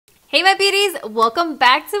Hey my beauties, welcome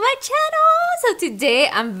back to my channel. So today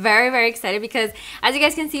I'm very excited because as you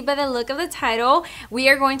guys can see by the look of the title, we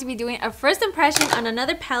are going to be doing a first impression on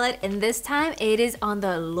another palette, and this time it is on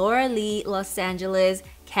the Laura Lee Los Angeles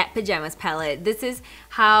Cat Pajamas palette. This is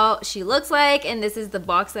how she looks like, and this is the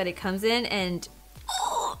box that it comes in, and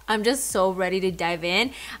I'm just so ready to dive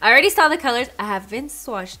in. I already saw the colors. I haven't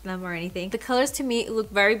swatched them or anything. The colors to me look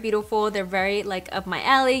very beautiful. They're very like up my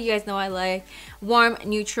alley. You guys know I like warm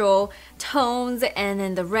neutral tones, and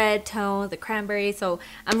then the red tone, the cranberry. So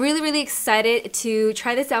I'm really excited to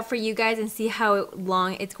try this out for you guys and see how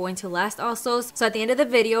long it's going to last also. So at the end of the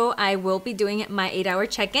video, I will be doing my 8-hour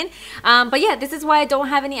check-in. But yeah, this is why I don't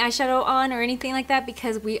have any eyeshadow on or anything like that,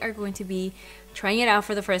 because we are going to be trying it out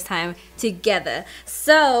for the first time together.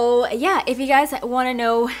 So yeah, if you guys want to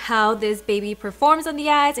know how this baby performs on the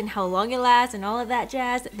eyes and how long it lasts and all of that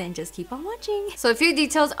jazz, then just keep on watching. So a few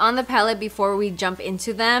details on the palette before we jump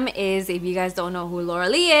into them is, if you guys don't know who Laura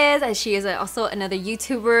Lee is, she is also another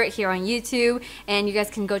YouTuber here on YouTube, and you guys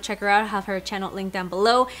can go check her out. I have her channel linked down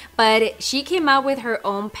below. But she came out with her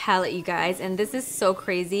own palette, you guys, and this is so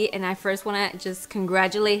crazy. And I first want to just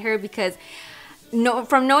congratulate her, because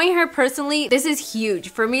from knowing her personally, this is huge.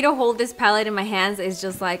 For me to hold this palette in my hands is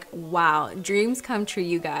just like, wow, dreams come true,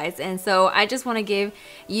 you guys. And so I just want to give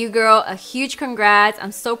you, girl, a huge congrats.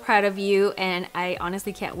 I'm so proud of you, and I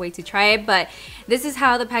honestly can't wait to try it. But this is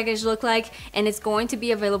how the package looked like, and it's going to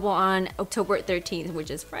be available on October 13th,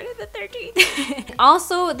 which is Friday the 13th.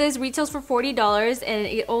 Also, this retails for $40, and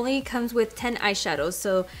it only comes with 10 eyeshadows.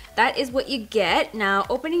 So that is what you get. Now,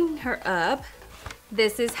 opening her up,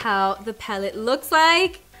 this is how the palette looks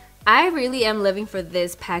like. I really am living for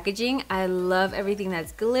this packaging. I love everything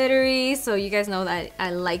that's glittery, so you guys know that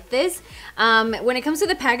I like this. When it comes to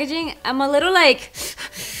the packaging, I'm a little like,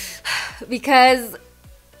 because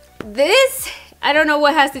this, I don't know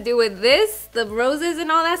what has to do with this, the roses and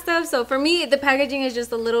all that stuff. So for me, the packaging is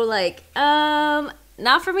just a little like,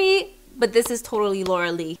 not for me. But this is totally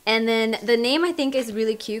Laura Lee. And then the name I think is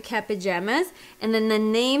really cute, Cat Pajamas. And then the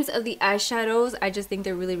names of the eyeshadows, I just think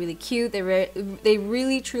they're really cute. They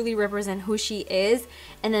really truly represent who she is.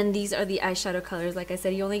 And then these are the eyeshadow colors. Like I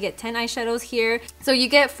said, you only get 10 eyeshadows here. So you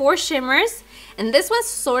get 4 shimmers. And this one's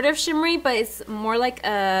sort of shimmery, but it's more like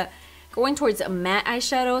a going towards a matte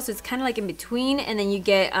eyeshadow, so it's kind of like in between. And then you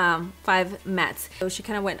get 5 mattes. So she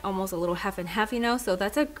kind of went almost a little half and half, you know. So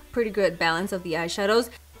that's a pretty good balance of the eyeshadows.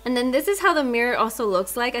 And then this is how the mirror also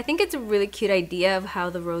looks like. I think it's a really cute idea of how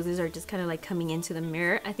the roses are just kind of like coming into the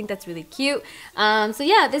mirror. I think that's really cute. So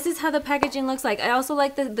yeah, this is how the packaging looks like. I also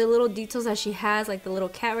like the little details that she has, like the little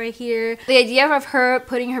cat right here. The idea of her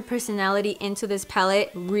putting her personality into this palette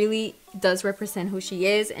really does represent who she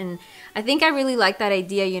is. And I think I really like that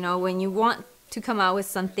idea, you know, when you want to come out with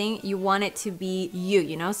something, you want it to be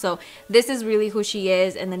you know? So this is really who she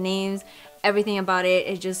is, and the names, everything about it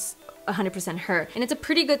is just 100% her. And it's a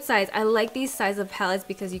pretty good size. I like these size of palettes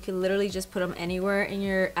because you can literally just put them anywhere in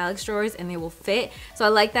your Alex drawers and they will fit. So I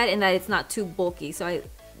like that, in that it's not too bulky. So I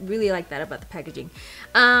really like that about the packaging.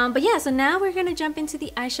 But yeah, so now we're gonna jump into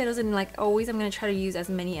the eyeshadows, and like always, I'm gonna try to use as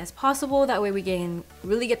many as possible. That way we can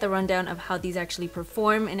really get the rundown of how these actually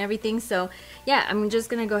perform and everything. So yeah, I'm just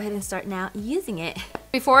gonna go ahead and start now using it.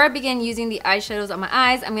 Before I begin using the eyeshadows on my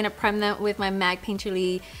eyes, I'm gonna prime them with my MAC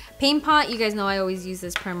Painterly Paint Pot. You guys know I always use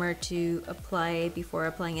this primer to apply before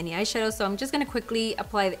applying any eyeshadow. So I'm just gonna quickly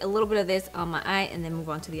apply a little bit of this on my eye and then move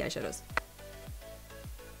on to the eyeshadows.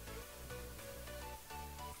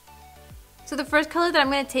 So the first color that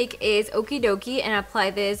I'm going to take is Okie Dokie, and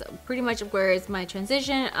apply this pretty much where it's my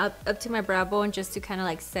transition up to my brow bone, just to kind of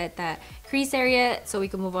like set that crease area so we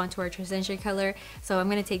can move on to our transition color. So I'm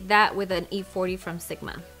going to take that with an E40 from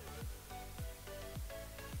Sigma.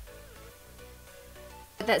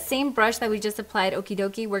 With that same brush that we just applied Okie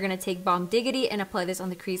Dokie, we're going to take Bomb Diggity and apply this on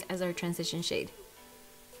the crease as our transition shade.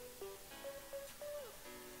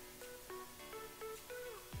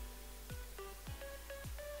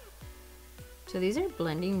 So these are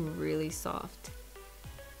blending really soft,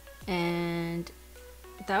 and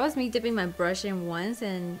that was me dipping my brush in once,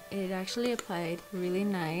 and it actually applied really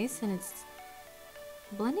nice, and it's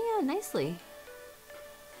blending out nicely.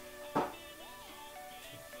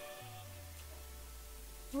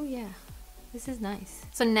 Oh yeah, this is nice.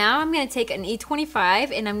 So now I'm gonna take an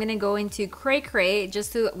E25 and I'm gonna go into Cray Cray,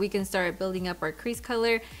 just so we can start building up our crease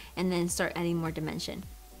color and then start adding more dimension.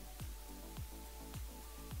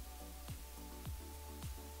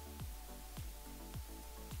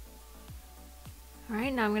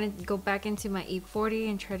 Alright, now I'm going to go back into my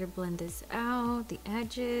E40 and try to blend this out, the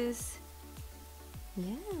edges.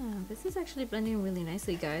 Yeah, this is actually blending really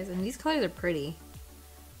nicely, guys, and these colors are pretty.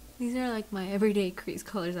 These are like my everyday crease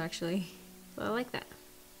colors actually. So I like that.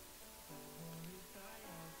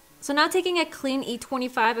 So now taking a clean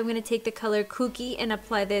E25, I'm going to take the color Cookie and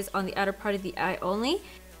apply this on the outer part of the eye only.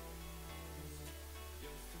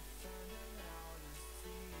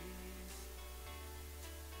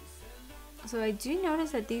 So I do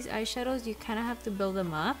notice that these eyeshadows, you kind of have to build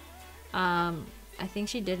them up. I think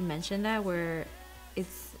she did mention that, where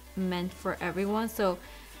it's meant for everyone. So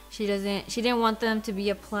she didn't want them to be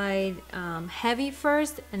applied heavy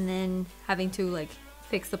first and then having to like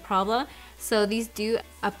fix the problem. So these do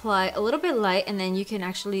apply a little bit light, and then you can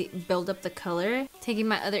actually build up the color. Taking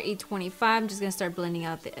my other E25, I'm just gonna start blending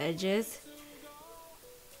out the edges.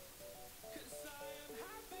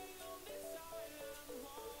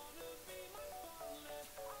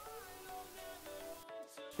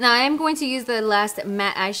 Now I am going to use the last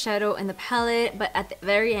matte eyeshadow in the palette, but at the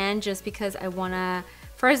very end, just because I wanna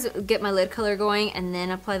first get my lid color going and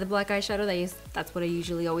then apply the black eyeshadow. That's what I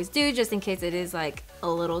usually always do, just in case it is like a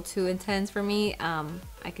little too intense for me.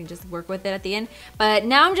 I can just work with it at the end. But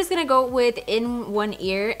now I'm just gonna go with in one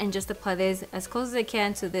ear and just apply this as close as I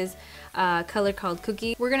can to this color called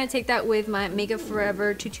Cookie. We're gonna take that with my Makeup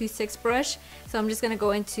Forever 226 brush. So I'm just gonna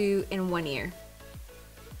go into in one ear.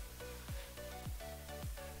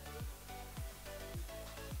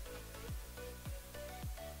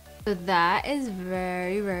 So that is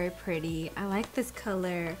very, very pretty. I like this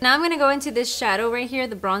color. Now I'm going to go into this shadow right here,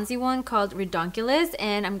 the bronzy one called Redonkulous,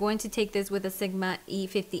 and I'm going to take this with a Sigma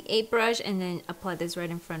E58 brush and then apply this right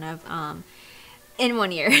in front of, in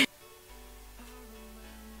one ear.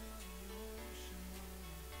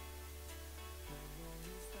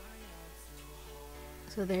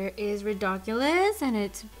 So there is Redonkulous, and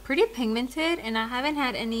it's pretty pigmented, and I haven't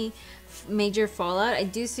had any major fallout. I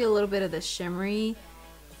do see a little bit of the shimmery.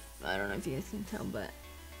 I don't know if you guys can tell, but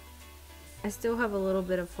I still have a little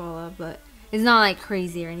bit of fallout, but it's not like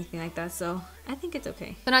crazy or anything like that, so I think it's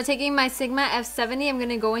okay. So now taking my Sigma F70, I'm going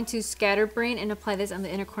to go into Scatterbrain and apply this on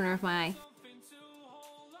the inner corner of my eye.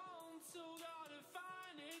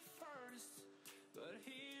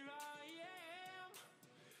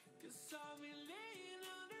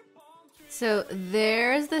 So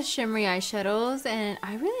there's the shimmery eyeshadows, and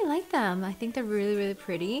I really like them. I think they're really, really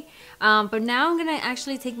pretty. But now I'm gonna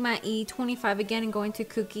actually take my E25 again and go into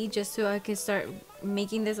Cookie, just so I can start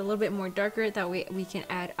making this a little bit more darker. That way we can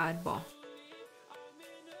add Oddball.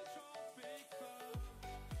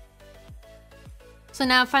 So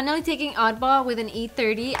now finally taking Oddball with an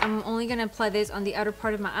E30, I'm only gonna apply this on the outer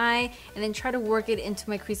part of my eye and then try to work it into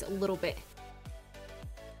my crease a little bit.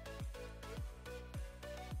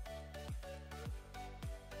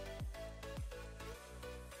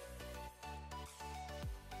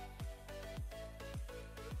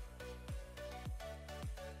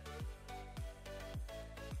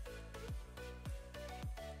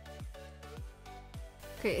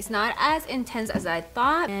 Okay, it's not as intense as I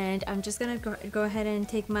thought, and I'm just gonna go ahead and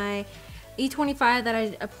take my E25 that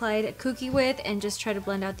I applied Cookie with and just try to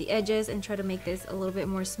blend out the edges and try to make this a little bit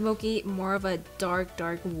more smoky, more of a dark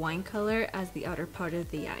wine color as the outer part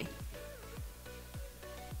of the eye.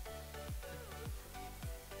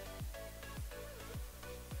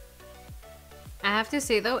 I have to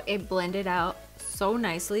say though, it blended out so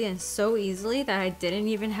nicely and so easily that I didn't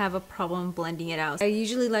even have a problem blending it out. I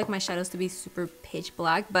usually like my shadows to be super pitch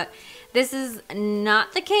black, but this is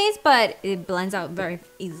not the case, but it blends out very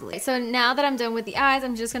easily. So now that I'm done with the eyes,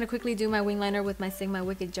 I'm just gonna quickly do my wing liner with my Sigma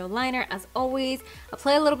Wicked Gel Liner. As always,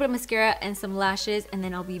 apply a little bit of mascara and some lashes, and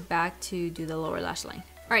then I'll be back to do the lower lash line.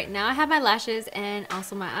 Alright, now I have my lashes and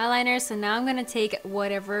also my eyeliner, so now I'm going to take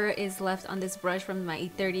whatever is left on this brush from my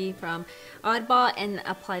E30 from Oddball and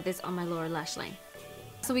apply this on my lower lash line.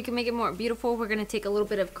 So we can make it more beautiful, we're going to take a little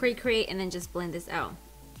bit of Cray Cray and then just blend this out.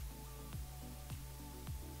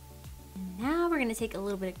 And now we're going to take a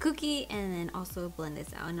little bit of Cookie and then also blend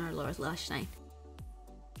this out in our lower lash line.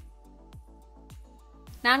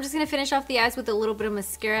 Now I'm just going to finish off the eyes with a little bit of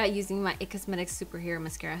mascara using my It Cosmetics Superhero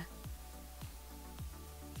Mascara.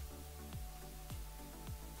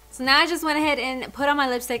 So now I just went ahead and put on my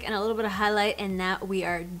lipstick and a little bit of highlight, and now we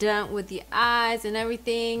are done with the eyes and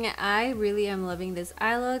everything. I really am loving this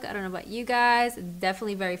eye look. I don't know about you guys,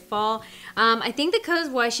 definitely very fall. I think the colors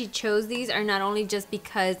why she chose these are not only just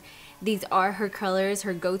because these are her colors,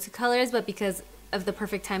 her go-to colors, but because of the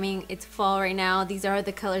perfect timing. It's fall right now. These are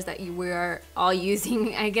the colors that we are all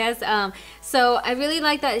using, I guess. So I really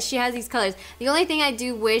like that she has these colors. The only thing I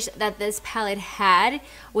do wish that this palette had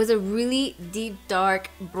was a really deep dark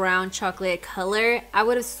brown chocolate color. I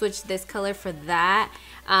would have switched this color for that.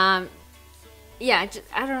 Yeah,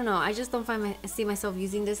 I don't know. I just don't see myself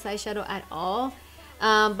using this eyeshadow at all.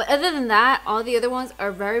 But other than that, all the other ones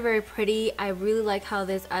are very, very pretty. I really like how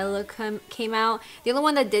this eye look came out. The only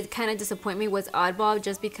one that did kind of disappoint me was Oddball,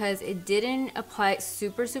 just because it didn't apply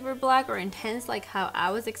super, super black or intense like how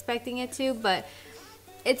I was expecting it to. But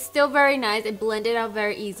it's still very nice. It blended out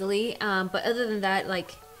very easily. But other than that,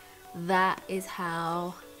 like, that is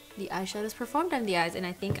how the eyeshadows performed on the eyes, and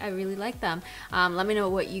I think I really like them. Let me know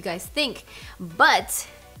what you guys think. But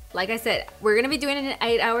like I said, we're gonna be doing an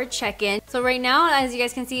 8-hour check-in. So right now, as you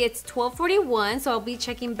guys can see, it's 12:41. So I'll be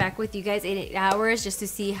checking back with you guys in 8 hours just to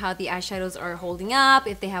see how the eyeshadows are holding up,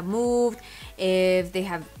 if they have moved, if they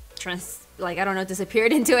have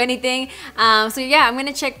disappeared into anything. So yeah, I'm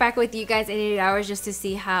gonna check back with you guys in 8 hours just to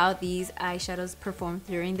see how these eyeshadows perform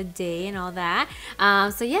during the day and all that.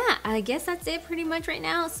 So yeah, I guess that's it pretty much right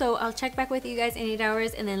now. So I'll check back with you guys in 8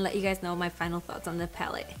 hours and then let you guys know my final thoughts on the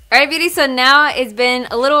palette. All right, beauty, so now it's been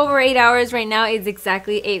a little over 8 hours. Right now it's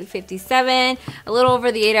exactly 8:57, a little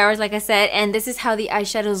over the 8 hours, like I said, and this is how the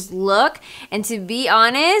eyeshadows look. And to be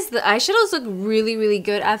honest, the eyeshadows look really, really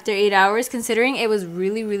good after 8 hours, considering it was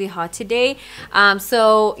really, really hot today.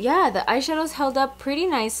 So yeah, the eyeshadows held up pretty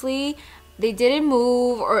nicely. They didn't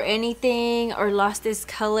move or anything or lost this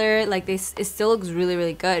color. Like, it still looks really,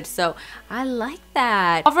 really good. So I like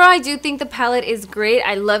that. Overall, I do think the palette is great.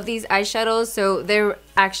 I love these eyeshadows, so they're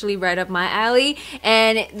actually right up my alley.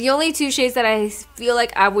 And the only two shades that I feel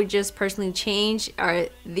like I would just personally change are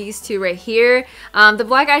these two right here. The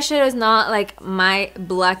black eyeshadow is not like my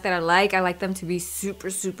black that I like. I like them to be super,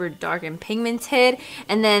 super dark and pigmented.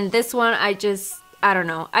 And then this one, I don't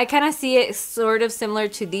know. I kind of see it sort of similar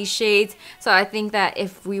to these shades. So I think that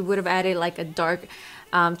if we would have added like a dark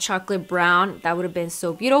chocolate brown, that would have been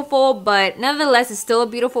so beautiful. But nevertheless, it's still a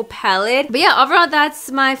beautiful palette. But yeah, overall,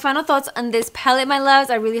 that's my final thoughts on this palette, my loves.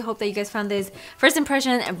 I really hope that you guys found this first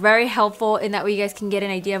impression very helpful, and that way you guys can get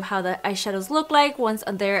an idea of how the eyeshadows look like once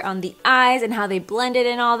they're on the eyes and how they blended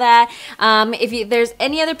and all that. If there's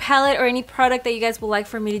any other palette or any product that you guys would like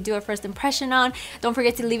for me to do a first impression on, don't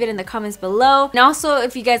forget to leave it in the comments below. And also,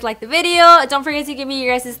 if you guys like the video, don't forget to give me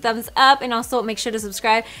your guys' thumbs up, and also make sure to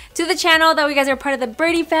subscribe to the channel. That way you guys are part of the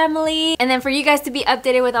Birdie family. And then for you guys to be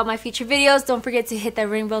updated with all my future videos, don't forget to hit that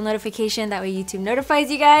ring bell notification. That way YouTube notifies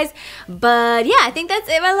you guys. But yeah, I think that's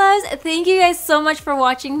it, my loves. Thank you guys so much for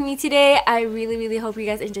watching me today. I really, really hope you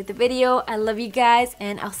guys enjoyed the video. I love you guys,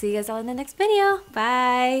 and I'll see you guys all in the next video.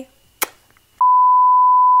 Bye.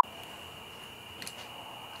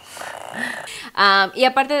 Y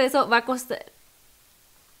aparte de eso, va a costar...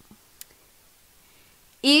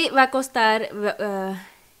 Y va a costar...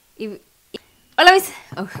 Hola, mis...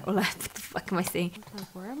 Oh, hola, what the fuck am I saying?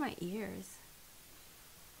 Where are my ears?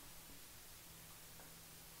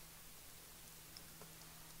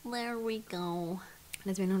 There we go.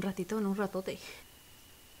 Les viene un ratito, en un ratote.